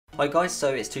Hi guys,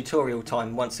 so it's tutorial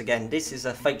time once again. This is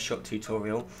a fake shot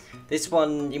tutorial. This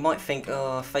one you might think,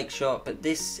 oh, fake shot, but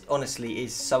this honestly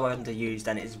is so underused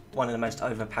and it's one of the most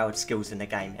overpowered skills in the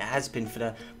game. It has been for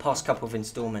the past couple of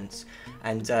installments,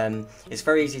 and it's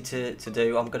very easy to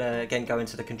do. I'm going to again go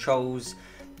into the controls,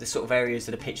 the sort of areas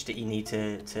of the pitch that you need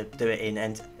to do it in,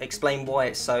 and explain why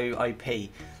it's so OP,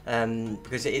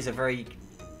 because it is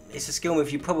it's a skill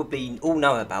move you probably all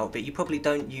know about, but you probably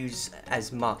don't use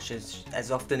as much as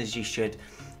often as you should,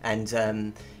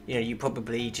 and you know, you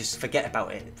probably just forget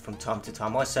about it from time to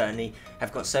time. I certainly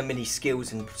have got so many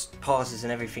skills and passes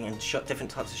and everything and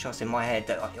different types of shots in my head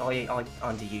that I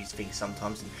underuse things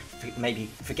sometimes and maybe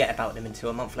forget about them until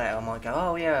a month later. I might go,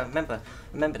 oh yeah, remember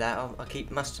that. I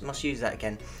must use that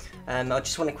again. I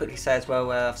just want to quickly say as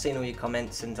well, I've seen all your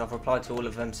comments and I've replied to all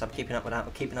of them, so I'm keeping up with that.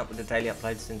 I'm keeping up with the daily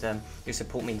uploads, and your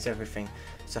support means everything.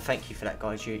 So thank you for that,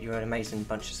 guys. You're an amazing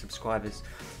bunch of subscribers.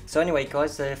 So anyway,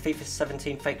 guys, the FIFA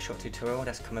 17 fake shot tutorial,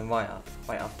 that's coming right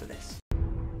after this.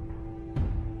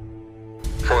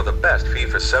 For the best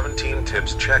FIFA 17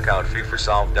 tips, check out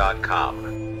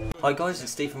fifasolve.com. Hi guys,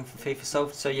 it's Stephen from FIFA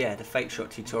Solved. So yeah, the fake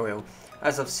shot tutorial.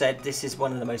 As I've said, this is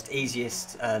one of the most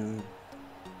easiest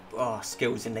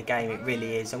skills in the game. It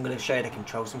really is. I'm going to show you the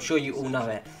controls. I'm sure you all know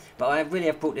it, but I really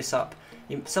have brought this up.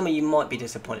 Some of you might be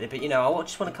disappointed, but you know, I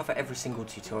just want to cover every single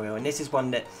tutorial, and this is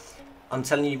one that I'm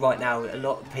telling you right now, a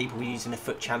lot of people are using the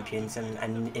FUT champions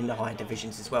and in the higher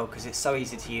divisions as well, because it's so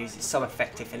easy to use, it's so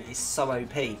effective, and it's so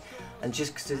OP. And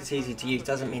just because it's easy to use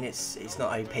doesn't mean it's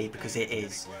not OP, because it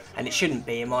is, and it shouldn't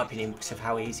be in my opinion because of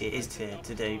how easy it is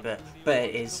to do, but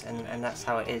it is, and that's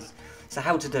how it is. So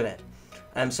how to do it?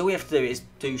 So all we have to do is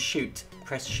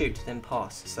press shoot then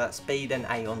pass. So that's B then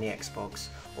A on the Xbox,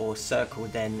 or circle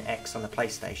then X on the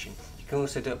PlayStation. You can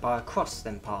also do it by a cross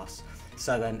then pass.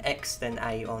 So X then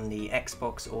A on the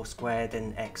Xbox, or square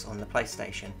then X on the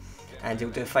PlayStation, and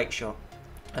you'll do a fake shot.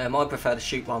 I prefer the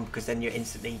shoot one because then you're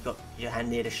instantly got your hand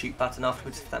near the shoot button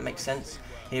afterwards, if that makes sense.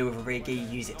 Here with a Riggy,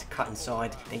 use it to cut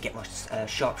inside and get my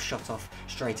sharp shot off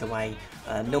straight away.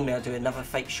 Normally I'll do another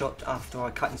fake shot after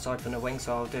I cut inside from the wing,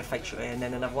 so I'll do a fake shot here and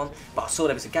then another one. But I saw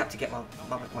there was a gap to get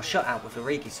my shot out with the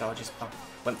Riggy, so I just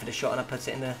went for the shot and I put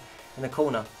it in the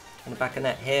corner, in the back of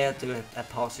net. Here, do a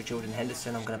pass to Jordan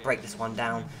Henderson. I'm going to break this one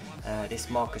down. This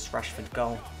Marcus Rashford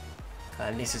goal.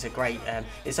 This is a great,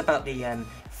 it's about the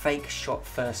fake shot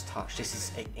first touch. This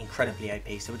is incredibly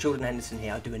OP. So with Jordan Henderson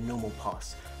here, I do a normal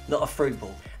pass, not a through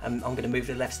ball. I'm going to move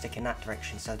the left stick in that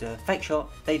direction. So I do a fake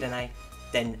shot, B then A,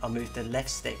 then I move the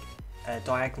left stick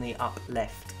diagonally up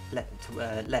left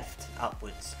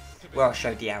upwards, where I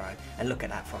showed the arrow. And look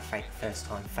at that for a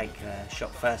fake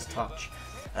shot first touch.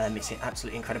 It's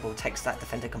absolutely incredible. It takes that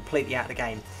defender completely out of the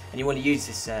game, and you want to use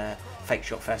this fake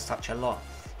shot first touch a lot.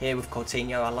 Here with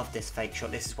Coutinho, I love this fake shot.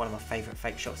 This is one of my favourite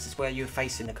fake shots. It's where you're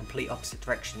facing the complete opposite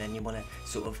direction and you want to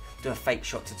sort of do a fake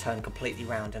shot to turn completely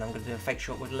round. And I'm going to do a fake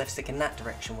shot with the left stick in that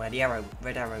direction where the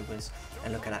red arrow was.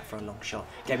 And look at that for a long shot.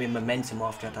 Gave me momentum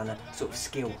after I've done a sort of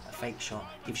skill. A fake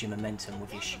shot gives you momentum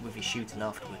with your shooting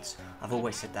afterwards. I've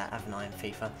always said that, haven't I, in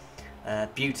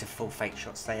FIFA? Beautiful fake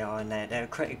shots they are, and they're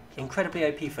incredibly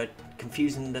OP for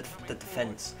confusing the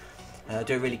defence.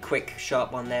 Do a really quick,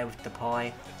 sharp one there with the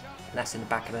pie. That's in the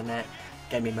back of the net.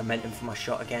 Gave me momentum for my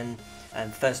shot again.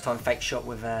 First time fake shot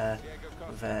with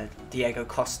Diego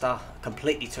Costa.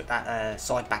 Completely took that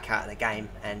side back out of the game,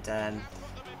 and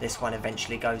this one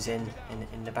eventually goes in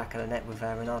the back of the net with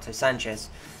Renato Sanchez.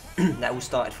 That all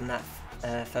started from that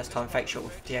first time fake shot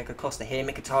with Diego Costa. Here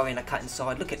Mkhitaryan, I cut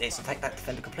inside. Look at this, I take that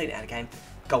defender completely out of the game.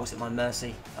 Goals at my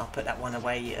mercy. I'll put that one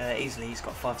away easily. He's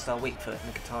got 5-star weak foot,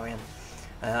 Mkhitaryan.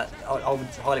 I would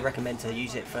highly recommend to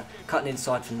use it for cutting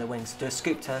inside from the wings. Do a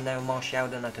scoop turn there with Martial,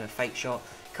 then I do a fake shot,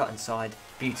 cut inside.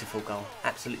 Beautiful goal,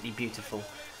 absolutely beautiful.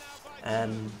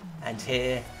 And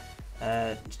here,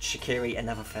 Shaqiri,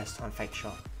 another first time fake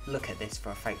shot. Look at this for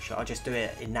a fake shot. I just do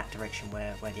it in that direction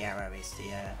where the arrow is.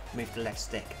 Move the left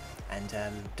stick and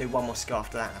do one more skill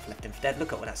after that, and I've left him for dead.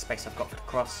 Look at all that space I've got for the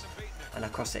cross, and I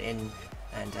cross it in,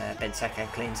 and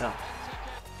Benteke cleans up.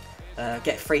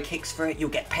 Get free kicks for it, you'll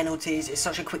get penalties. It's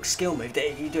such a quick skill move.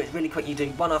 You do it really quick. You do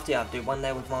one after the other. Do one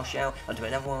there with Martial, I'll do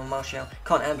another one with Martial.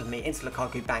 Can't handle me, into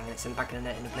Lukaku, bang, and it's in the back of the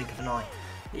net in the blink of an eye.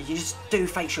 You just do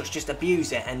fake shots, just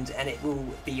abuse it, and it will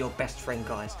be your best friend,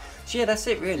 guys. So yeah, that's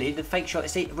it really. The fake shot,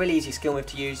 it's a really easy skill move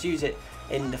to use. Use it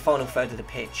in the final third of the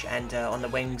pitch and on the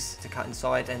wings to cut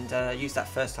inside, and use that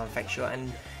first time fake shot,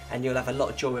 and you'll have a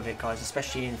lot of joy with it, guys,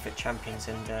 especially in FUT champions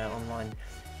and online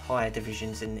higher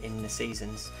divisions in the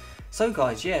seasons. So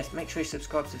guys, yes, make sure you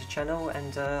subscribe to the channel,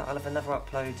 and I'll have another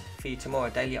upload for you tomorrow,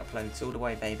 daily uploads all the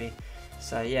way, baby.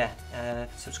 So yeah,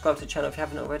 subscribe to the channel if you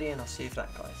haven't already, and I'll see you for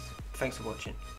that, guys. Thanks for watching.